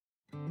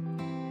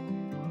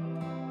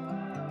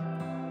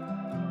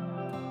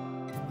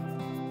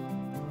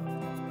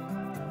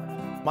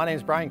My name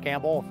is Brian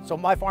Campbell. So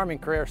my farming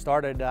career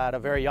started at a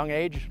very young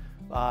age.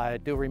 I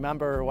do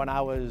remember when I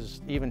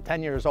was even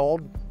 10 years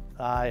old,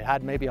 I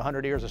had maybe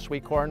 100 ears of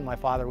sweet corn. My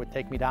father would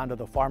take me down to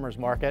the farmer's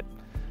market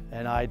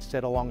and I'd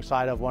sit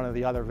alongside of one of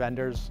the other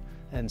vendors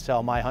and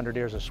sell my 100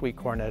 ears of sweet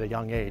corn at a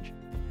young age.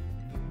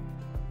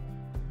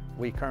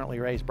 We currently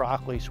raise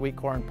broccoli, sweet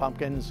corn,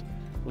 pumpkins,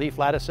 leaf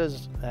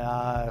lettuces,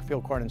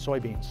 field corn and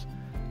soybeans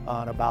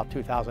on about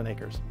 2,000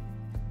 acres.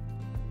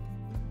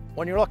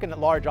 When you're looking at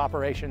large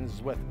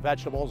operations with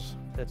vegetables,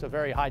 it's a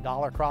very high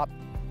dollar crop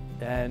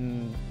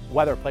and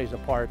weather plays a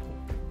part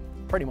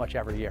pretty much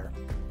every year.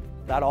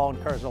 That all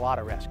incurs a lot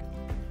of risk.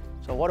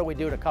 So what do we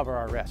do to cover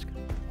our risk?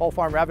 Whole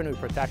farm revenue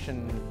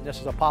protection, this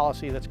is a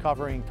policy that's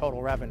covering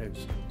total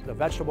revenues. The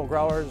vegetable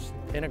growers,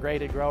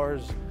 integrated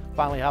growers,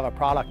 finally have a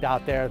product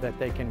out there that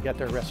they can get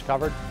their risks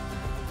covered.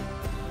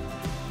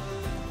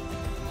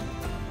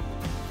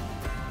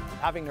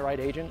 Having the right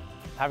agent,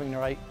 having the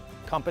right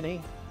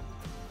company,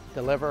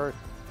 deliver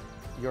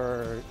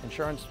your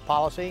insurance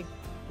policy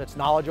that's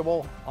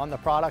knowledgeable on the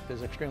product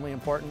is extremely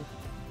important.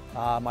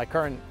 My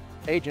current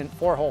agent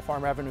for Whole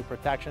Farm Revenue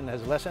Protection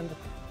has listened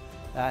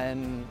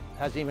and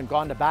has even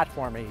gone to bat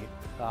for me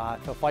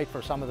to fight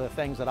for some of the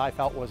things that I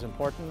felt was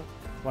important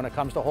when it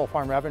comes to Whole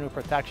Farm Revenue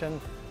Protection.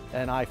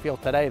 And I feel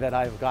today that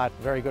I've got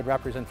very good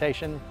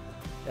representation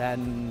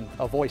and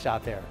a voice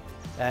out there.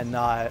 And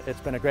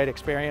it's been a great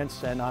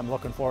experience and I'm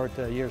looking forward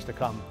to years to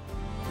come.